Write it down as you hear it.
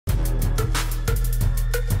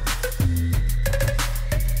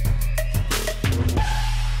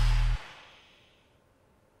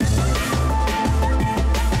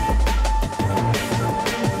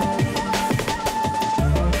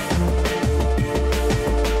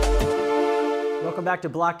welcome back to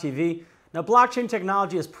BLOCKTV. Now, blockchain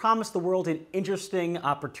technology has promised the world an interesting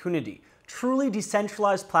opportunity. Truly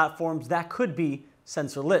decentralized platforms that could be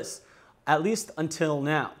censorless, at least until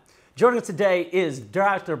now. Joining us today is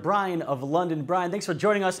Dr. Brian of London. Brian, thanks for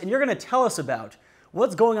joining us, and you're going to tell us about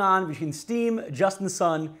what's going on between Steem, Just in the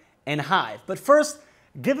Sun, and Hive. But first,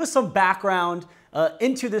 give us some background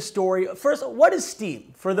into this story. First, what is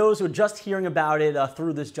Steem, for those who are just hearing about it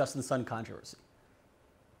through this Just in the Sun controversy?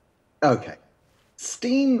 Okay.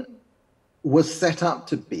 Steem was set up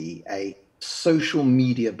to be a social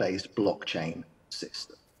media-based blockchain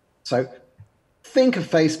system. So think of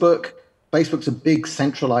Facebook. Facebook's a big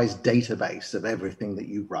centralized database of everything that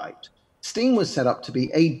you write. Steem was set up to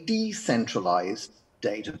be a decentralized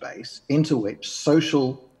database into which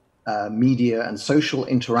social media and social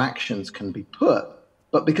interactions can be put.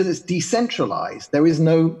 But because it's decentralized, there is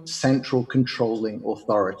no central controlling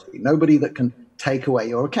authority, nobody that can take away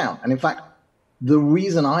your account. And in fact, the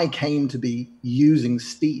reason I came to be using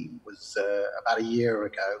Steem was about a year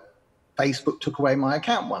ago. Facebook took away my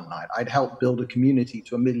account one night. I'd helped build a community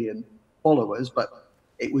to 1 million followers, but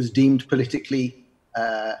it was deemed politically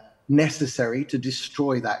necessary to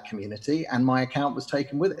destroy that community, and my account was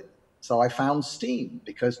taken with it. So I found Steem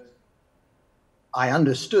because I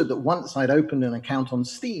understood that once I'd opened an account on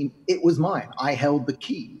Steem, it was mine. I held the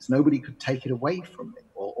keys. Nobody could take it away from me,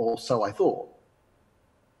 or so I thought.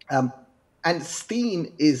 And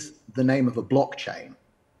Steem is the name of a blockchain,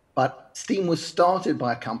 but Steem was started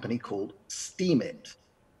by a company called Steemit.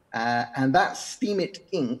 And that Steemit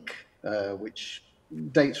Inc., which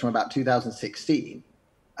dates from about 2016,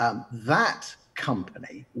 that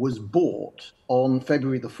company was bought on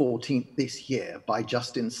February the 14th this year by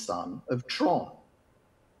Just in the Sun of Tron.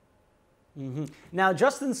 Mm-hmm. Now,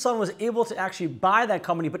 Just in the Sun was able to actually buy that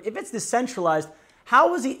company, but if it's decentralized,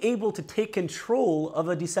 how was he able to take control of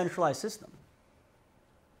a decentralized system?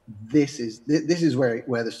 This is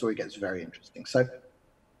where the story gets very interesting. So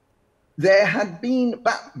there had been,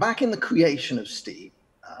 back in the creation of Steem,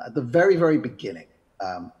 at the very, very beginning,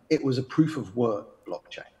 it was a proof of work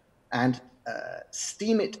blockchain. And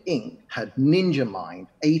Steemit Inc. had ninja mined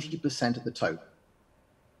 80% of the token.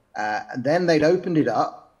 And then they'd opened it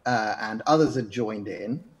up and others had joined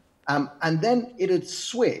in. And then it had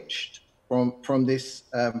switched from this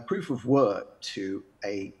proof of work to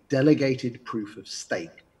a delegated proof of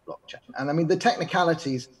stake blockchain. And I mean, the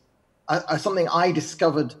technicalities are something I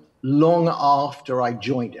discovered long after I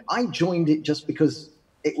joined it. I joined it just because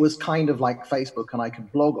it was kind of like Facebook and I could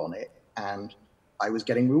blog on it and I was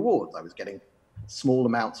getting rewards. I was getting small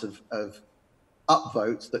amounts of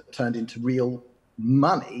upvotes that turned into real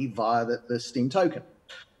money via the Steem token.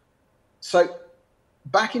 So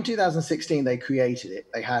back in 2016, they created it.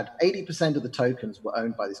 They had 80% of the tokens were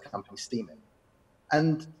owned by this company, Steemit.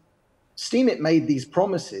 And Steemit made these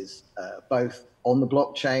promises, both on the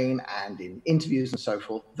blockchain and in interviews and so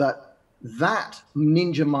forth, that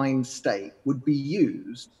ninja mined stake would be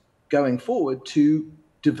used going forward to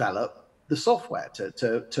develop the software,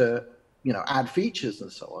 to add features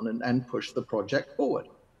and so on, and push the project forward.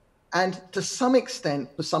 And to some extent,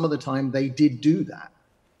 for some of the time, they did do that.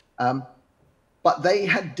 But they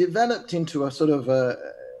had developed into a sort of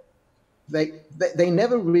they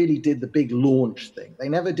never really did the big launch thing. They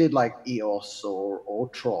never did like EOS or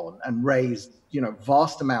Tron and raised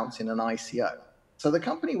vast amounts in an ICO. So the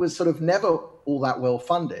company was sort of never all that well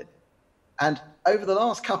funded. And over the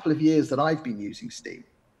last couple of years that I've been using Steem,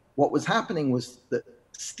 what was happening was that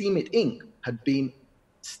Steemit Inc. had been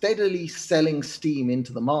steadily selling Steem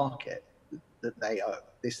into the market that they own.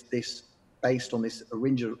 This based on this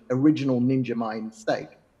original ninja mined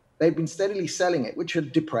stake. They've been steadily selling it, which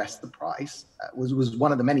had depressed the price. Was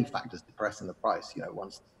one of the many factors depressing the price.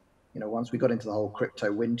 Once we got into the whole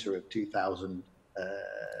crypto winter of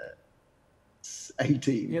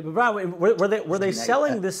 2018. Yeah, but Brian, were they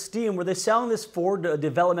selling this Steem? Were they selling this for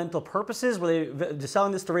developmental purposes? Were they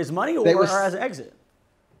selling this to raise money or as an exit?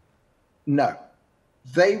 No,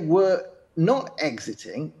 they were not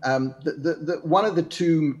exiting. One of the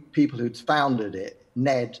two people who'd founded it,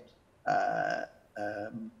 Ned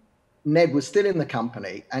was still in the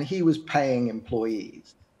company, and he was paying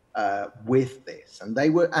employees with this, and they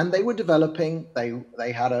were developing.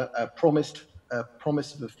 They had a promise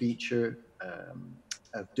of a feature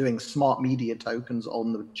of doing smart media tokens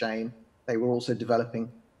on the chain. They were also developing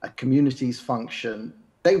a communities function.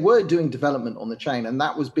 They were doing development on the chain, and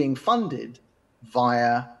that was being funded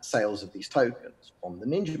via sales of these tokens from the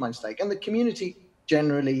ninja mine stake, and the community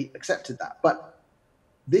generally accepted that. But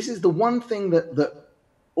this is the one thing that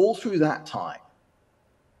all through that time,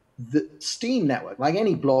 the Steem network, like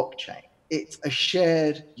any blockchain, it's a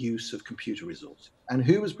shared use of computer resources. And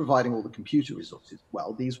who was providing all the computer resources?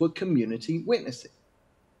 Well, these were community witnesses.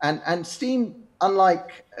 And Steam,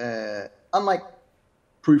 unlike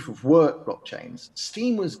proof of work blockchains,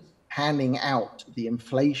 Steam was handing out the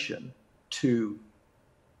inflation to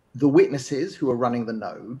the witnesses who are running the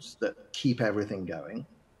nodes that keep everything going,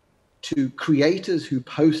 to creators who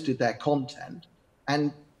posted their content,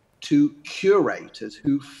 and to curators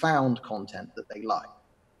who found content that they liked.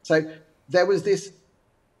 So there was this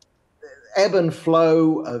ebb and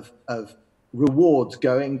flow of rewards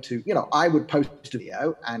going to, I would post a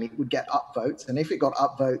video and it would get upvotes. And if it got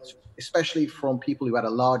upvotes, especially from people who had a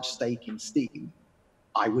large stake in Steam,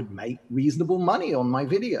 I would make reasonable money on my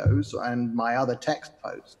videos and my other text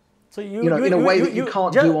posts. So in a way that you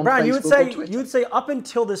can't do on Brian, Facebook or Twitter. You would say up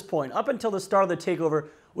until this point, up until the start of the takeover,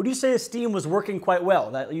 would you say Steam was working quite well?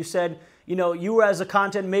 That you said, you as a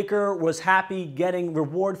content maker was happy getting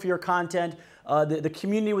reward for your content. The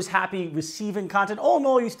community was happy receiving content. All in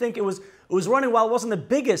all, you think it was running well. It wasn't the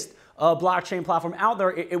biggest blockchain platform out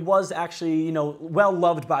there. It was actually well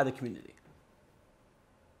loved by the community.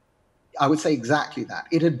 I would say exactly that.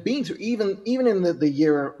 It had been through even in the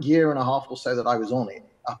year and a half or so that I was on it.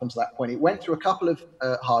 Up until that point, it went through a couple of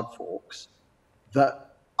hard forks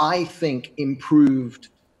that I think improved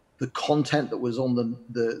the content that was on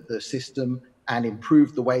the system and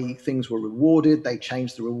improved the way things were rewarded. They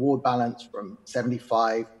changed the reward balance from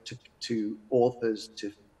 75 to authors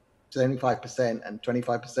to 75% and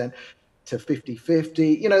 25% to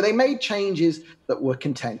 50-50. They made changes that were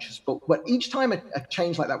contentious, but each time a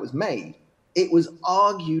change like that was made, it was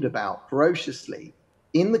argued about ferociously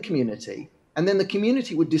in the community. And then the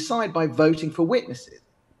community would decide by voting for witnesses.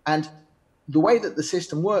 And the way that the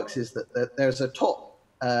system works is that there's a top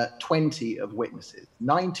 20 of witnesses,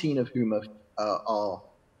 19 of whom a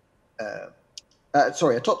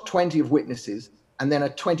top 20 of witnesses, and then a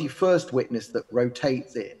 21st witness that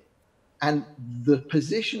rotates in. And the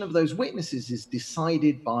position of those witnesses is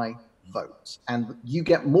decided by votes. And you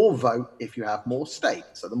get more vote if you have more stake.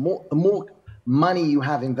 So the more money you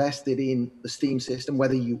have invested in the Steam system,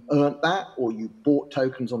 whether you earned that or you bought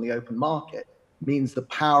tokens on the open market, means the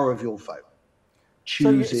power of your vote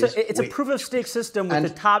chooses. So it's a proof of stake system with the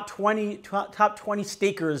top 20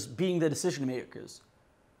 stakers being the decision makers.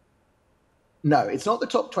 No, it's not the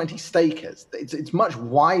top 20 stakers. It's much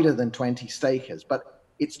wider than 20 stakers, but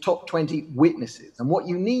it's top 20 witnesses. And what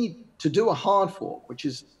you need to do a hard fork, which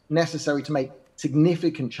is necessary to make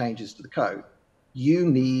significant changes to the code, you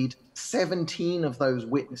need 17 of those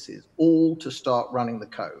witnesses all to start running the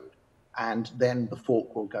code, and then the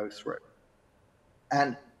fork will go through.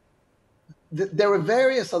 And there are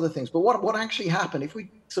various other things, but what actually happened, if we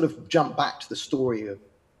sort of jump back to the story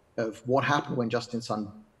of what happened when Justin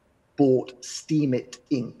Sun bought Steemit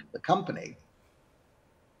Inc., the company,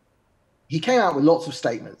 he came out with lots of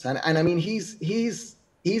statements. And I mean, he's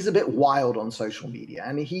a bit wild on social media,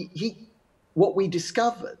 and what we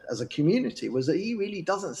discovered as a community was that he really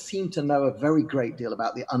doesn't seem to know a very great deal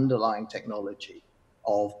about the underlying technology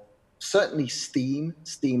of certainly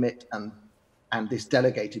Steemit, and this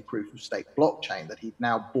delegated proof of stake blockchain that he'd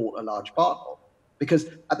now bought a large part of. Because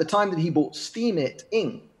at the time that he bought Steemit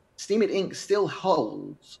Inc. Still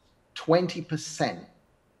holds 20%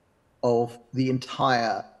 of the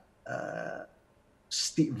entire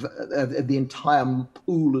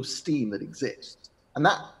pool of Steam that exists. And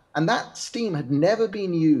that Steam had never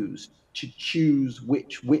been used to choose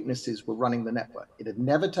which witnesses were running the network. It had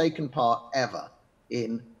never taken part ever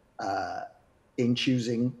in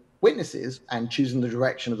choosing witnesses and choosing the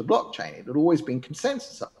direction of the blockchain. It had always been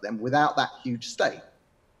consensus of them without that huge stake.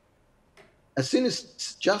 As soon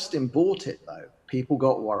as Justin bought it, though, people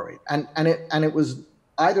got worried. And it was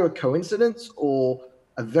either a coincidence or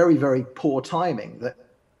a very, very poor timing that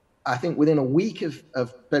I think within a week of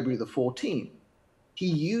February the 14th, he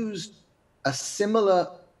used a similar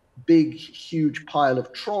big, huge pile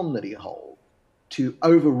of Tron that he holds to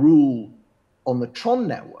overrule on the Tron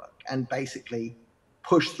network and basically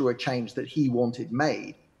push through a change that he wanted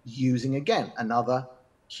made using, again, another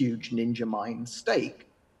huge Ninja Mine stake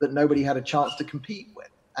that nobody had a chance to compete with.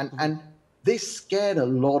 And this scared a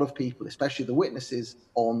lot of people, especially the witnesses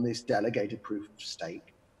on this delegated proof of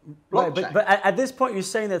stake blockchain. Right, but at this point, you're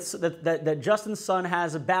saying that Justin Sun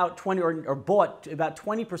has about 20 or bought about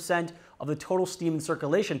 20% of the total Steam in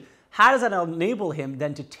circulation. How does that enable him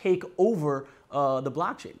then to take over the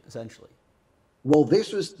blockchain, essentially? Well,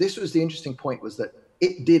 this was the interesting point, was that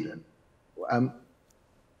it didn't. As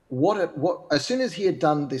soon as he had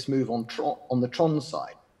done this move on the Tron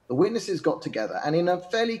side, the witnesses got together, and in a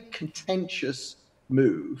fairly contentious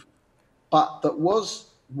move, but that was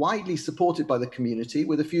widely supported by the community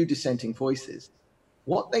with a few dissenting voices.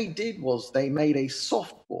 What they did was they made a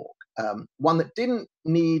soft fork, one that didn't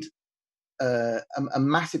need a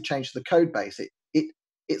massive change to the code base.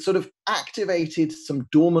 It sort of activated some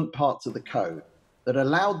dormant parts of the code that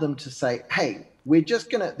allowed them to say, hey, we're just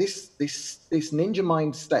gonna, this Ninja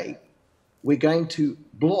Mind state, we're going to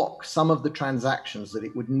block some of the transactions that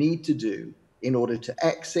it would need to do in order to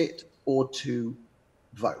exit or to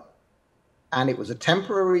vote. And it was a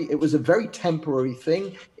very temporary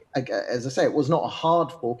thing. As I say, it was not a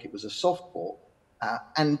hard fork, it was a soft fork.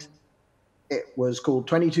 And it was called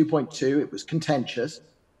 22.2, it was contentious.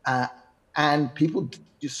 And people,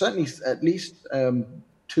 certainly at least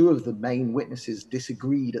two of the main witnesses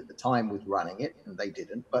disagreed at the time with running it, and they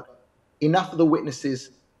didn't. But enough of the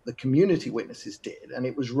witnesses, the community witnesses did, and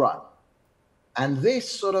it was run. And this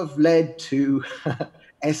sort of led to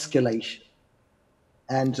escalation.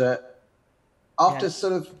 And after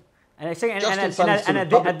sort of, and I say,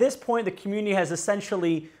 at this point, the community has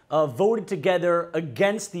essentially voted together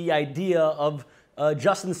against the idea of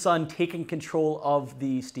Justin Sun taking control of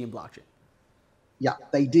the Steem blockchain. Yeah,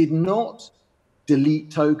 they did not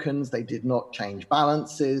delete tokens. They did not change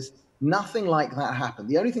balances. Nothing like that happened.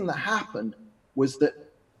 The only thing that happened was that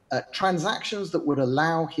transactions that would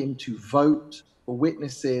allow him to vote for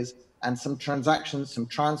witnesses and some transactions, some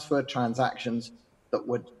transfer transactions that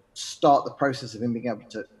would start the process of him being able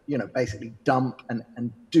to, basically dump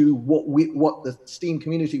and do what the Steem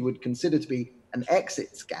community would consider to be an exit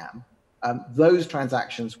scam. Those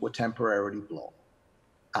transactions were temporarily blocked.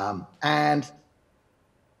 And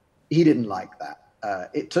he didn't like that.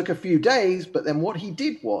 It took a few days, but then what he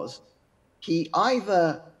did was he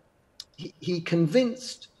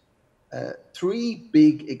convinced three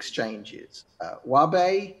big exchanges,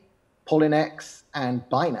 Wabe, Polynex, and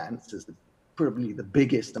Binance, as probably the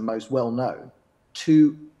biggest and most well-known,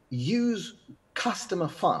 to use customer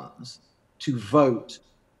funds to vote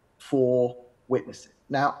for witnesses.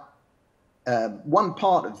 Now, one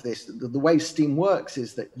part of this, the way Steem works,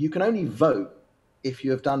 is that you can only vote if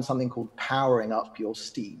you have done something called powering up your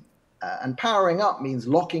Steem. And powering up means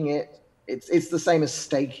locking it. It's the same as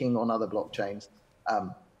staking on other blockchains.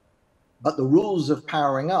 But the rules of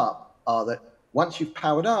powering up are that once you've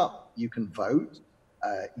powered up, you can vote.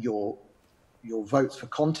 Your votes for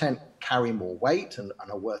content carry more weight and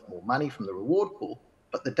are worth more money from the reward pool.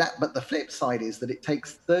 But the flip side is that it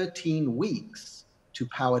takes 13 weeks to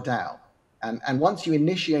power down. And once you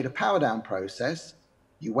initiate a power down process,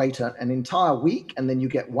 you wait an entire week, and then you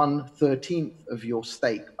get 1/13 of your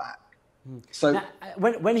stake back. So now,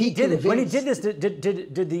 when he did this,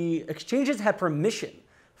 did the exchanges have permission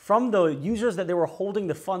from the users that they were holding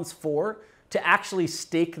the funds for to actually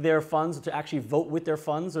stake their funds, to actually vote with their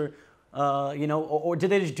funds, or did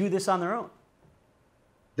they just do this on their own?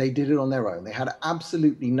 They did it on their own. They had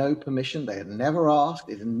absolutely no permission. They had never asked.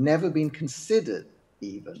 It had never been considered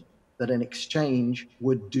even that an exchange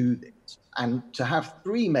would do this. And to have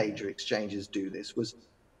three major exchanges do this was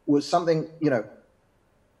something,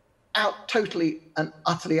 totally and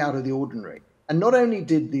utterly out of the ordinary. And not only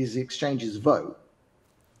did these exchanges vote,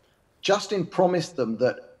 Justin promised them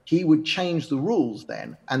that he would change the rules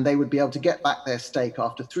then, and they would be able to get back their stake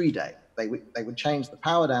after 3 days. They would change the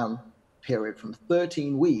power down period from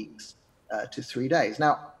 13 weeks to 3 days.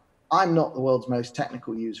 Now, I'm not the world's most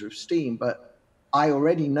technical user of Steem, but I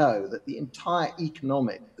already know that the entire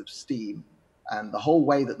economics of Steem and the whole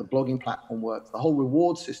way that the blogging platform works, the whole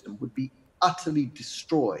reward system would be utterly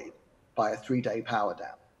destroyed by a 3-day power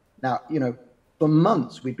down. Now, for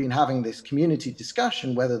months, we've been having this community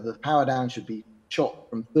discussion whether the power down should be chopped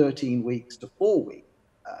from 13 weeks to 4 weeks,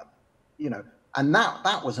 and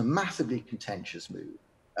that was a massively contentious move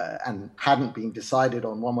and hadn't been decided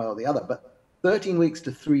on one way or the other. But 13 weeks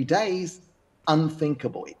to 3 days,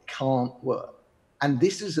 unthinkable. It can't work. And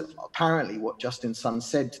this is apparently what Justin Sun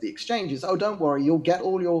said to the exchanges. Oh, don't worry, you'll get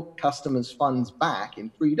all your customers' funds back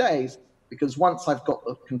in 3 days, because once I've got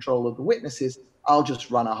the control of the witnesses, I'll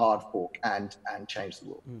just run a hard fork and change the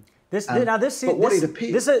rule. This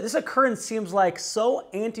occurrence seems like so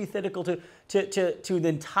antithetical to the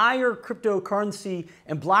entire cryptocurrency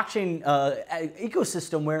and blockchain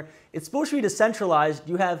ecosystem, where it's supposed to be decentralized.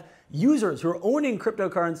 You have users who are owning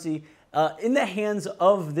cryptocurrency in the hands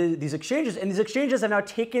of these exchanges, and these exchanges have now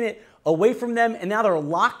taken it away from them, and now they're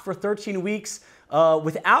locked for 13 weeks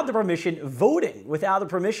without the permission, voting without the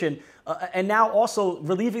permission, and now also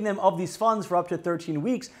relieving them of these funds for up to 13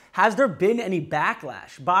 weeks. Has there been any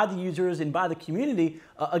backlash by the users and by the community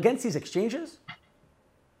against these exchanges?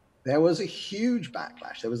 There was a huge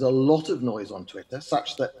backlash. There was a lot of noise on Twitter,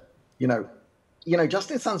 such that,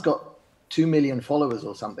 Justin Sun's got 2 million followers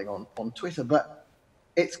or something on Twitter, but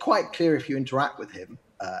it's quite clear if you interact with him,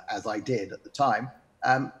 as I did at the time,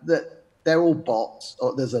 that they're all bots,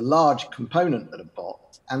 or there's a large component that are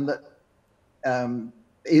bots, and that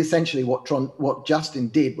essentially what Justin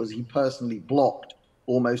did was he personally blocked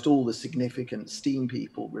almost all the significant Steam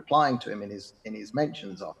people replying to him in his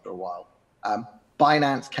mentions after a while.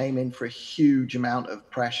 Binance came in for a huge amount of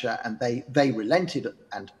pressure, and they relented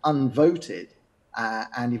and unvoted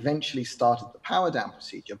and eventually started the power down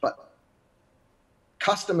procedure. But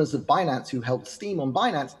customers of Binance who held Steam on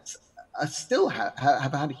Binance still have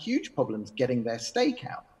had huge problems getting their stake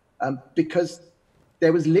out because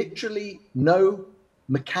there was literally no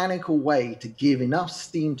mechanical way to give enough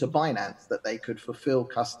Steam to Binance that they could fulfill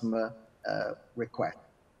customer requests.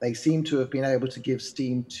 They seem to have been able to give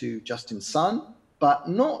Steam to Justin's son, but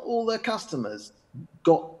not all their customers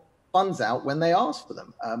got funds out when they asked for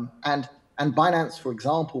them. And Binance, for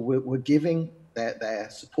example, were giving their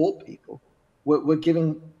support people, were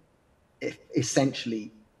giving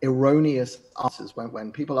essentially erroneous answers.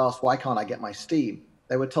 When people asked, why can't I get my Steam?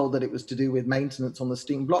 They were told that it was to do with maintenance on the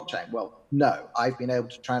Steam blockchain. Well, no, I've been able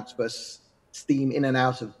to transfer Steam in and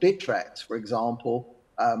out of Bittrex, for example,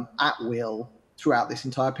 at will throughout this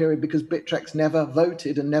entire period because Bittrex never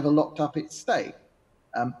voted and never locked up its stake.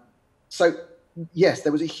 So, yes,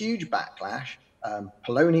 there was a huge backlash.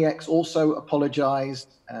 Poloniex also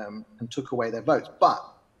apologized and took away their votes. But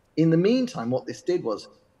in the meantime, what this did was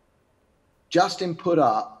Justin put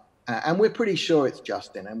up, and we're pretty sure it's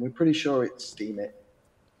Justin, and we're pretty sure it's Steam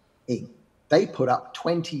Inc. They put up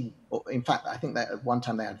 20, or in fact, I think that at one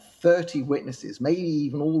time they had 30 witnesses, maybe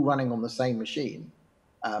even all running on the same machine,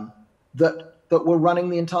 that were running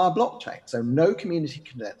the entire blockchain. So no community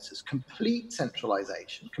condensers, complete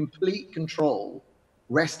centralization, complete control,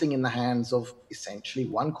 resting in the hands of essentially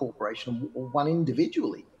one corporation or one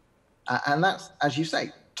individually. And that's, as you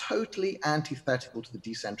say, totally antithetical to the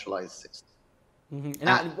decentralized system. Mm-hmm.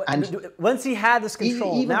 And once he had this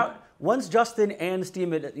control, once Justin and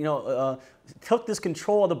Steam, took this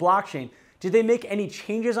control of the blockchain, did they make any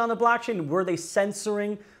changes on the blockchain? Were they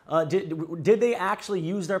censoring? Did they actually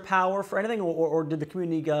use their power for anything, or did the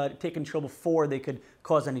community take control before they could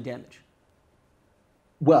cause any damage?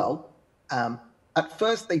 Well, at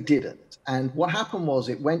first they didn't, and what happened was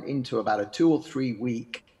it went into about a 2 or 3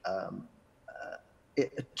 week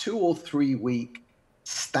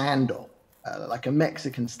standoff. Like a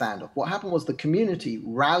Mexican standoff. What happened was the community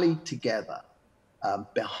rallied together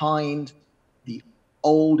behind the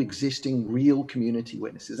old existing real community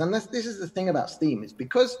witnesses. And this is the thing about Steam, is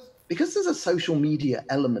because there's a social media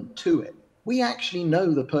element to it, we actually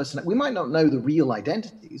know the person. We might not know the real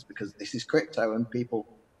identities because this is crypto and people,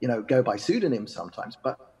 go by pseudonyms sometimes,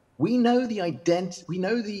 but we know the identity, we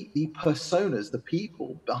know the personas, the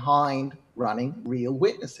people behind running real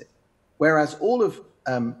witnesses. Whereas all of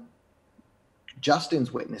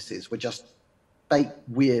Justin's witnesses were just fake,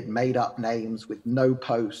 weird, made-up names with no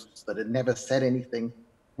posts that had never said anything.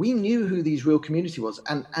 We knew who these real community was,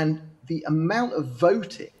 and the amount of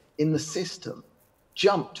voting in the system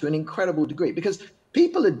jumped to an incredible degree because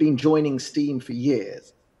people had been joining Steam for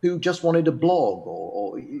years who just wanted to blog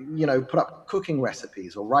or put up cooking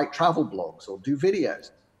recipes or write travel blogs or do videos.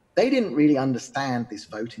 They didn't really understand this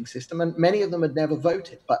voting system, and many of them had never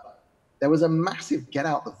voted, but there was a massive get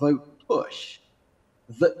out the vote push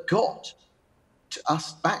that got to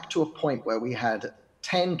us back to a point where we had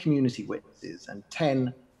 10 community witnesses and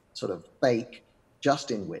 10 sort of fake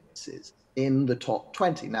Justin witnesses in the top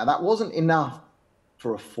 20. Now, that wasn't enough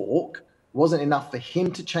for a fork. It wasn't enough for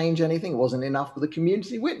him to change anything. It wasn't enough for the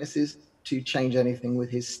community witnesses to change anything with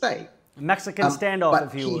his stake. Mexican standoff,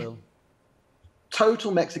 if you will.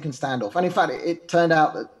 Total Mexican standoff. And in fact, it turned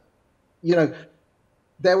out that,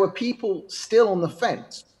 there were people still on the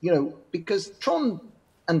fence, because Tron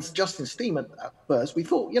and Justin Steam at first, we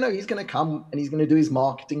thought, he's going to come and he's going to do his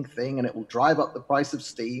marketing thing and it will drive up the price of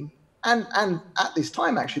Steam. And at this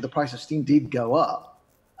time, actually, the price of Steam did go up.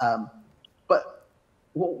 But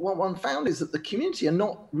what one found is that the community are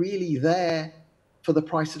not really there for the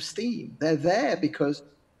price of Steam. They're there because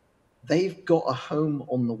they've got a home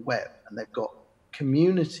on the web and they've got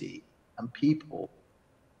community and people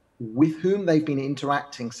with whom they've been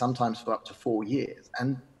interacting sometimes for up to 4 years.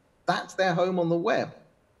 And that's their home on the web.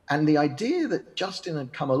 And the idea that Justin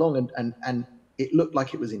had come along and it looked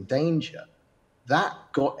like it was in danger, that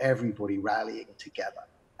got everybody rallying together.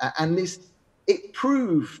 And it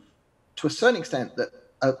proved to a certain extent that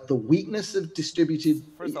the weakness of distributed,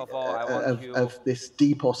 of this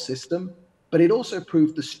DPoS system, but it also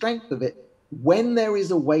proved the strength of it when there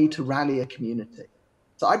is a way to rally a community.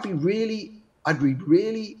 So I'd be really I'd be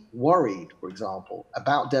really worried, for example,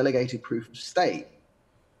 about delegated proof of stake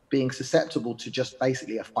being susceptible to just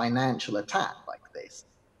basically a financial attack like this,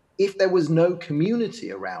 if there was no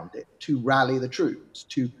community around it to rally the troops,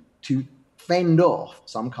 to fend off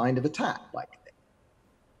some kind of attack like this.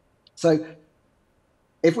 So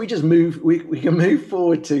if we just move, we can move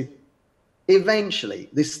forward to, eventually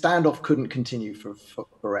this standoff couldn't continue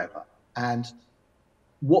forever. And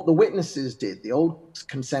what the witnesses did, the old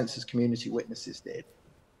consensus community witnesses did,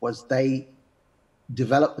 was they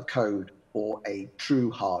developed the code for a true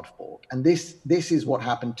hard fork. And this is what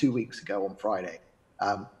happened 2 weeks ago on Friday.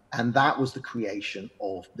 And that was the creation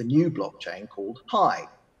of the new blockchain called Hive,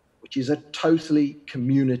 which is a totally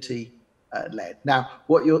community led. Now,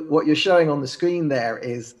 what you're showing on the screen there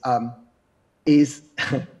is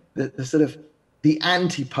the sort of the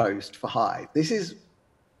anti-post for Hive. This is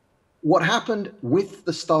what happened with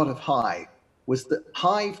the start of Hive, was that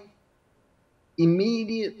Hive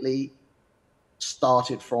immediately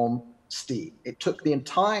started from Steam. It took the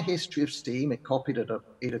entire history of Steam, it copied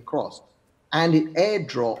it across, and it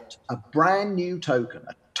airdropped a brand new token,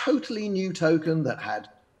 a totally new token that had,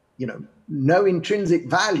 no intrinsic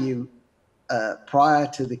value prior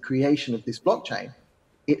to the creation of this blockchain.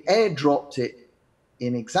 It airdropped it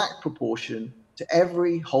in exact proportion to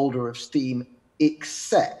every holder of Steam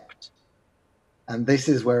except, and this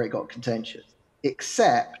is where it got contentious,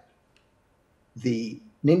 except the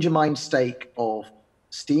Ninja Mind stake of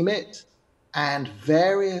Steemit and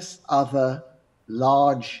various other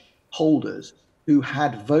large holders who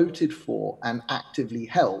had voted for and actively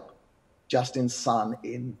helped Justin Sun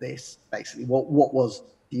in this, basically what was,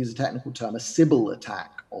 to use a technical term, a Sybil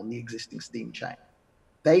attack on the existing Steem chain.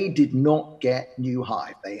 They did not get new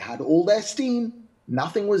Hive. They had all their Steem.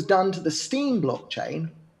 Nothing was done to the Steem blockchain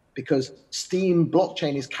because Steem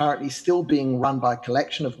blockchain is currently still being run by a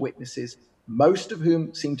collection of witnesses, most of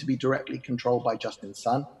whom seem to be directly controlled by Justin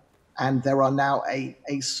Sun. And there are now a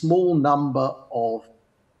small number of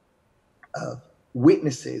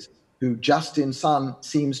witnesses who Justin Sun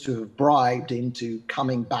seems to have bribed into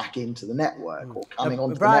coming back into the network or coming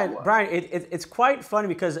onto the network. Brian, it's quite funny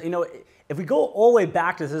because, if we go all the way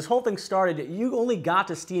back to this whole thing started, you only got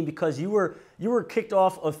to Steem because you were kicked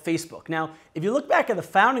off of Facebook. Now, if you look back at the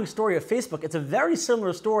founding story of Facebook, it's a very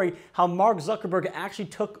similar story how Mark Zuckerberg actually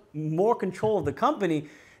took more control of the company,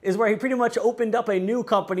 is where he pretty much opened up a new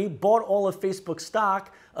company, bought all of Facebook's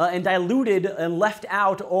stock, and diluted and left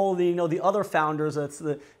out all the the other founders.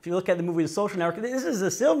 If you look at the movie The Social Network, this is a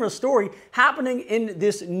similar story happening in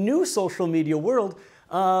this new social media world.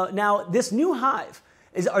 Now, this new Hive,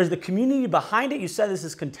 is the community behind it? You said this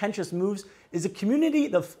is contentious moves. Is the community,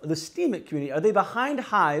 the Steemit community, are they behind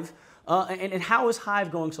Hive? And how is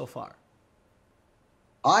Hive going so far?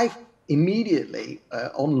 Hive immediately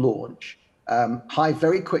on launch, Hive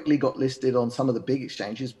very quickly got listed on some of the big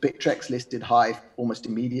exchanges. Bittrex listed Hive almost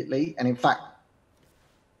immediately, and in fact,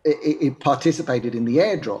 it participated in the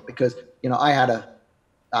airdrop because I had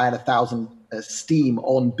 1,000 Steem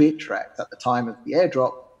on Bittrex at the time of the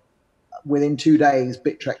airdrop. Within 2 days,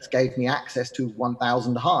 Bittrex gave me access to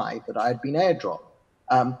 1,000 Hive that I had been airdropped,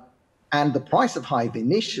 and the price of Hive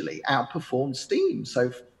initially outperformed Steem.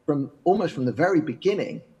 So almost from the very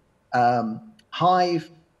beginning,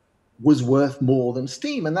 Hive was worth more than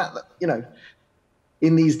Steem, and that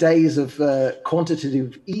in these days of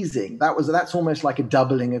quantitative easing, that's almost like a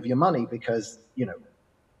doubling of your money because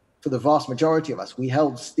for the vast majority of us, we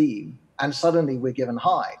held Steem, and suddenly we're given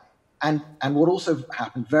Hive. And what also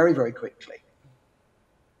happened very, very quickly,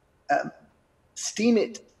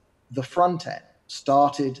 Steemit, the front end,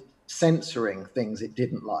 started censoring things it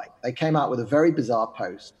didn't like. They came out with a very bizarre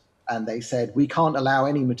post, and they said, we can't allow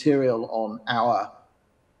any material on our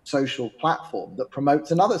social platform that promotes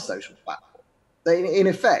another social platform. In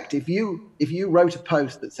effect, if you wrote a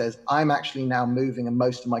post that says, I'm actually now moving and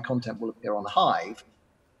most of my content will appear on Hive,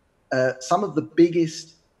 some of the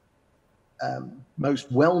biggest,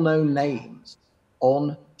 most well-known names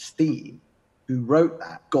on Steem who wrote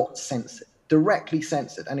that got censored, directly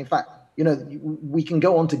censored. And in fact, we can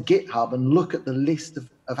go onto GitHub and look at the list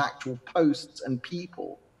of actual posts and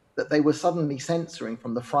people that they were suddenly censoring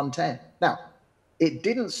from the front end. Now, it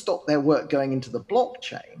didn't stop their work going into the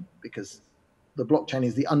blockchain because the blockchain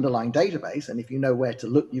is the underlying database. And if you know where to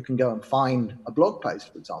look, you can go and find a blog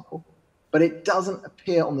post, for example. But it doesn't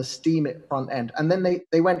appear on the Steemit front end. And then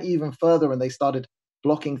they went even further and they started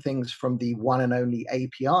blocking things from the one and only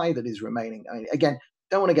API that is remaining. I mean, again,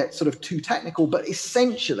 don't want to get sort of too technical, but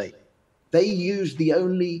essentially they use the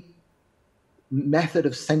only method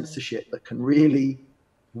of censorship that can really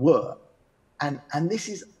work. And this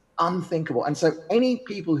is unthinkable. And so any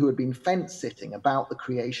people who had been fence sitting about the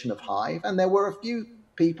creation of Hive, and there were a few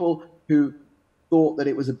people who thought that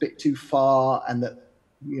it was a bit too far and that,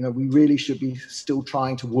 you know, we really should be still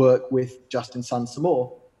trying to work with Justin Sun some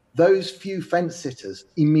more. Those few fence sitters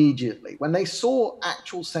immediately, when they saw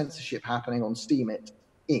actual censorship happening on Steemit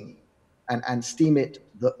Inc. and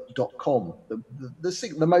Steemit.com,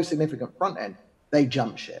 the most significant front end, they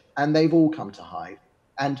jumped ship, and they've all come to Hive.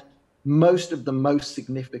 And most of the most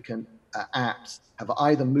significant apps have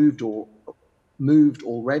either moved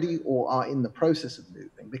already or are in the process of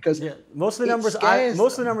moving, because most of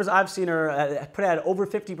the numbers I've seen are put at over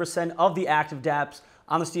 50% of the active dApps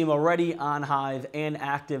on the Steam already on Hive and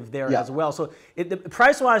active there as well. So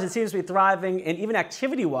price-wise, it seems to be thriving, and even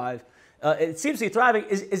activity-wise, it seems to be thriving.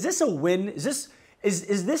 Is this a win?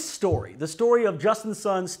 Is this story, the story of Justin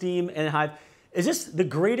Sun, Steem, and Hive, is this the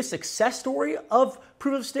greatest success story of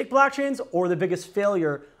proof-of-stake blockchains, or the biggest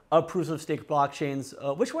failure of proof-of-stake blockchains?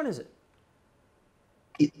 Which one is it?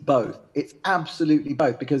 It's both. It's absolutely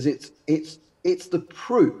both, because it's the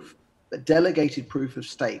proof that delegated proof of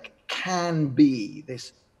stake can be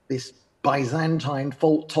this Byzantine,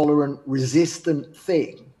 fault-tolerant, resistant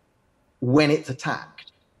thing when it's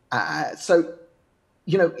attacked. So,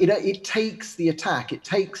 you know, it takes the attack. It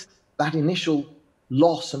takes that initial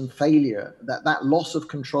loss and failure, that loss of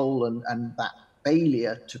control and that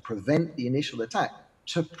failure to prevent the initial attack,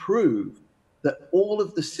 to prove that all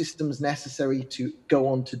of the systems necessary to go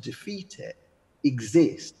on to defeat it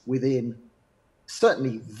exist within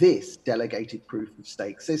certainly this delegated proof of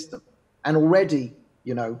stake system. And already,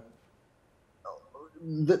 you know,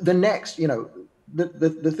 the next, you know,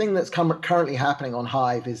 the thing that's currently happening on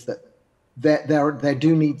Hive is that there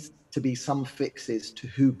do need to be some fixes to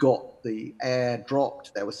who got the air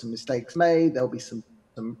dropped. There were some mistakes made. There'll be some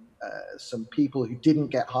people who didn't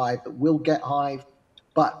get Hive that will get Hive.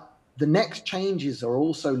 But the next changes are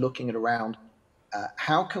also looking at around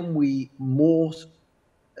how can we more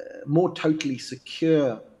totally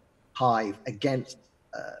secure Hive against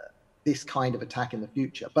this kind of attack in the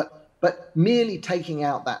future. But merely taking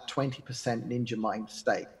out that 20% Ninja Mind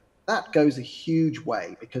stake, that goes a huge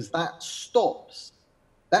way, because that stops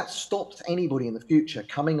anybody in the future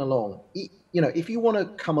coming along. You know, if you want to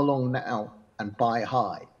come along now and buy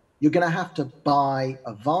Hive, you're going to have to buy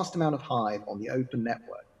a vast amount of Hive on the open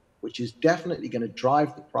network, which is definitely going to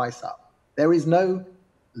drive the price up. There is no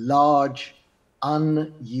large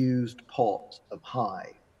unused pot of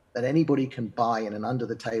Hive that anybody can buy in an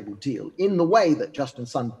under-the-table deal in the way that Justin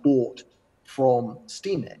Sun bought from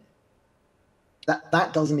Steemit.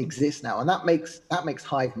 That doesn't exist now, and that makes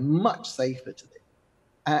Hive much safer to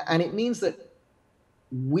them. And it means that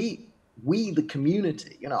we the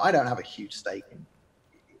community, you know, I don't have a huge stake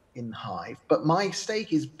in Hive, but my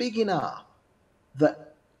stake is big enough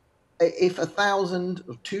that if 1,000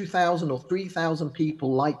 or 2,000 or 3,000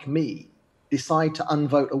 people like me decide to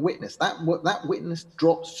unvote a witness, that witness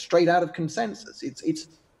drops straight out of consensus.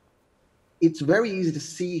 It's very easy to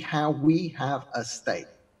see how we have a stake.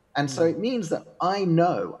 And so it means that I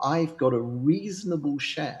know I've got a reasonable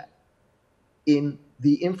share in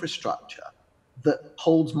the infrastructure that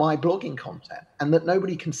holds my blogging content, and that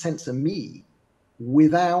nobody can censor me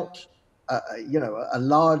without you know, a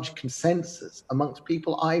large consensus amongst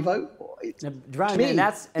people I vote for. Brian, to me,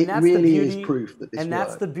 that's really the beauty, is proof that this and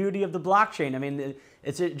that's works. the beauty of the blockchain. I mean,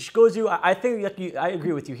 it shows you. I think I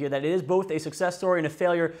agree with you here that it is both a success story and a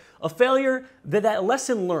failure. A failure that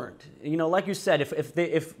lesson learned. You know, like you said,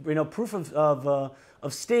 if you know, proof of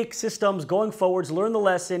stake systems going forwards learn the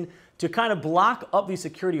lesson to kind of block up these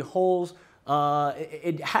security holes.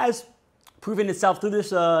 It has proven itself through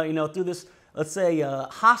this let's say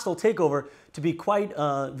hostile takeover to be quite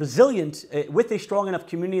resilient with a strong enough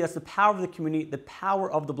community. That's the power of the community, the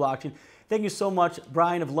power of the blockchain. Thank you so much,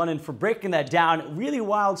 Brian of London, for breaking that down. Really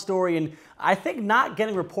wild story, and I think not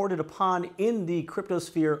getting reported upon in the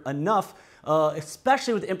cryptosphere enough,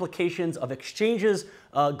 especially with the implications of exchanges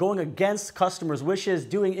going against customers' wishes,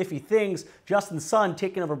 doing iffy things, Justin Sun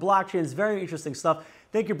taking over blockchains. Very interesting stuff.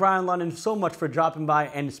 Thank you, Brian London, so much for dropping by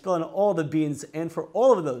and spilling all the beans. And for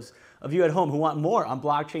all of those of you at home who want more on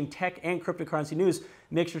blockchain, tech, and cryptocurrency news,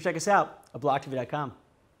 make sure to check us out at BLOCKTV.com.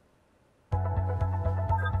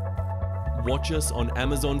 Watch us on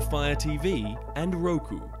Amazon Fire TV and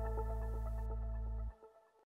Roku.